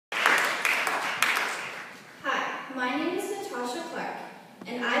My name is Natasha,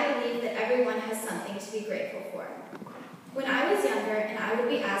 and I believe that everyone has something to be grateful for. When I was younger and I would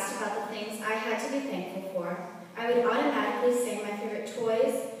be asked about the things I had to be thankful for, I would automatically say my favorite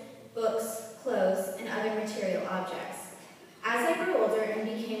toys, books, clothes, and other material objects. As I grew older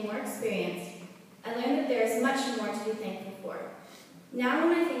and became more experienced, I learned that there is much more to be thankful for. Now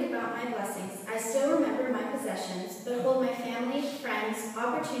when I think about my blessings, I still remember my possessions, but hold my family, friends,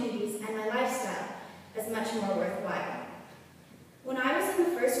 opportunities, and my lifestyle as much more worthwhile. When I was in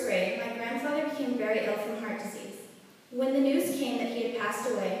the first grade, my grandfather became very ill from heart disease. When the news came that he had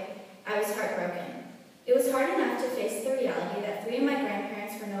passed away, I was heartbroken. It was hard enough to face the reality that 3 of my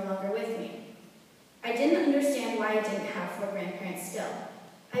grandparents were no longer with me. I didn't understand why I didn't have 4 grandparents still.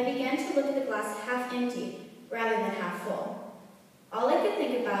 I began to look at the glass half empty rather than half full. All I could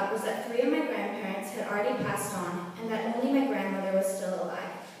think about was that 3 of my grandparents had already passed on and that only my grandmother was still alive.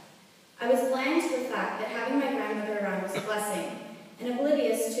 I was blind to the fact that having my grandmother around was a blessing, and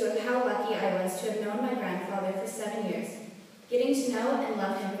oblivious to how lucky I was to have known my grandfather for 7 years, getting to know and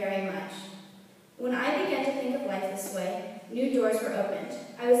love him very much. When I began to think of life this way, new doors were opened.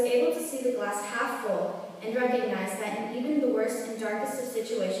 I was able to see the glass half full and recognize that in even the worst and darkest of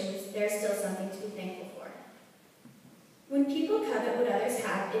situations, there is still something to be thankful for. When people covet what others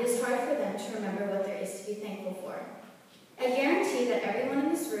have, it is hard for them to remember what there is to be thankful for. I guarantee that everyone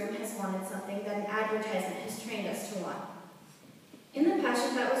in this room has wanted something that an advertisement has trained us to want. In the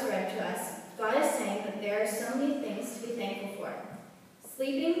passage that was read to us, God is saying that there are so many things to be thankful for.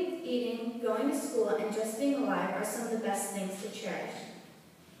 Sleeping, eating, going to school, and just being alive are some of the best things to cherish.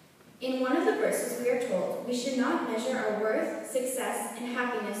 In one of the verses we are told, we should not measure our worth, success, and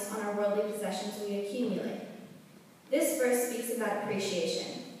happiness on our worldly possessions we accumulate. This verse speaks about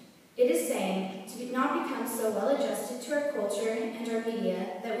appreciation. It is saying to not become so well adjusted to our culture and our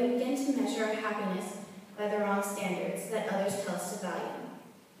media that we begin to measure our happiness by the wrong standards that others tell us to value.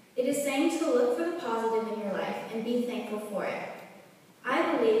 It is saying to look for the positive in your life and be thankful for it.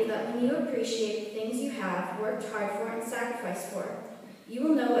 I believe that when you appreciate the things you have, worked hard for, and sacrificed for, you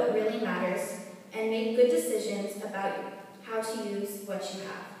will know what really matters and make good decisions about how to use what you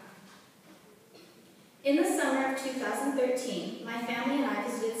have. In the summer of 2013, my family and I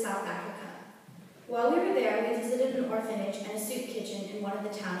visited South Africa. While we were there, we visited an orphanage and a soup kitchen in one of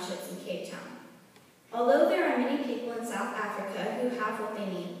the townships in Cape Town. Although there are many people in South Africa who have what they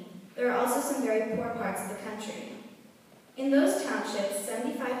need, there are also some very poor parts of the country. In those townships,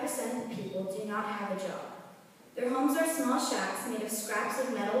 75% of the people do not have a job. Their homes are small shacks made of scraps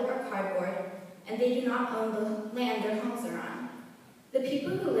of metal or cardboard, and they do not own the land their homes are on. The people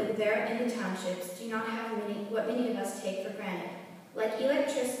who live there in the townships do not have what many of us take for granted, like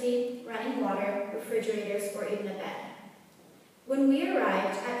electricity, running water, refrigerators, or even a bed. When we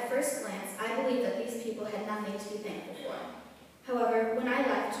arrived, at first glance, I believed that these people had nothing to be thankful for. However, when I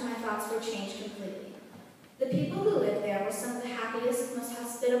left, my thoughts were changed completely. The people who lived there were some of the happiest, most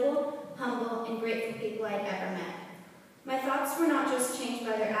hospitable, humble, and grateful people I had ever met. My thoughts were not just changed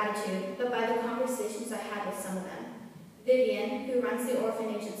by their attitude, but by the conversations I had with some of them. Vivian, who runs the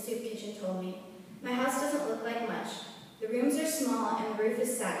orphanage and soup kitchen, told me, "My house doesn't look like much. The rooms are small and the roof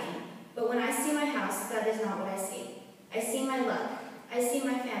is sagging, but when I see my house, that is not what I see. I see my luck. I see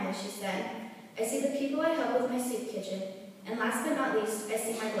my family," she said. "I see the people I help with my soup kitchen, and last but not least, I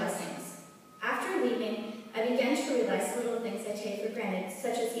see my blessings." After leaving, I began to realize little things I take for granted,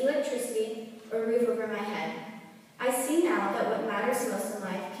 such as electricity or a roof over my head. I see now that what matters most in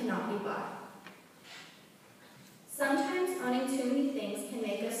life cannot be bought. Sometimes owning too many things can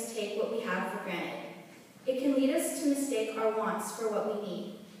make us take what we have for granted. It can lead us to mistake our wants for what we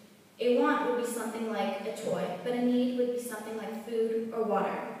need. A want would be something like a toy, but a need would be something like food or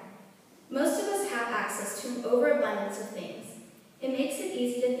water. Most of us have access to an overabundance of things. It makes it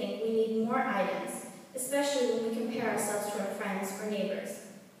easy to think we need more items, especially when we compare ourselves to our friends or neighbors.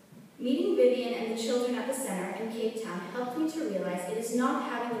 Meeting Vivian and the children at the center in Cape Town helped me to realize it is not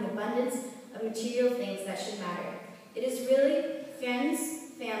having an abundance of material things that should matter. It is really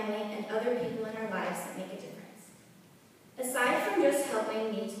friends, family, and other people in our lives that make a difference. Aside from just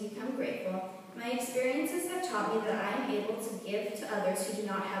helping me to become grateful, my experiences have taught me that I am able to give to others who do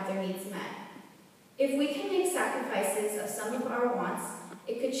not have their needs met. If we can make sacrifices of some of our wants,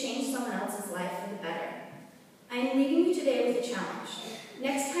 it could change someone else's life for the better. I am leaving you today with a challenge.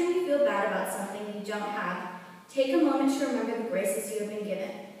 Next time you feel bad about something you don't have, take a moment to remember the graces you have been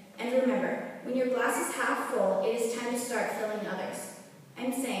given. And remember, when your glass is half full, it is time to start filling others.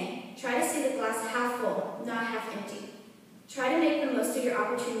 I'm saying, try to see the glass half full, not half empty. Try to make the most of your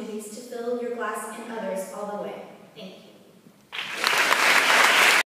opportunities to fill your glass and others all the way.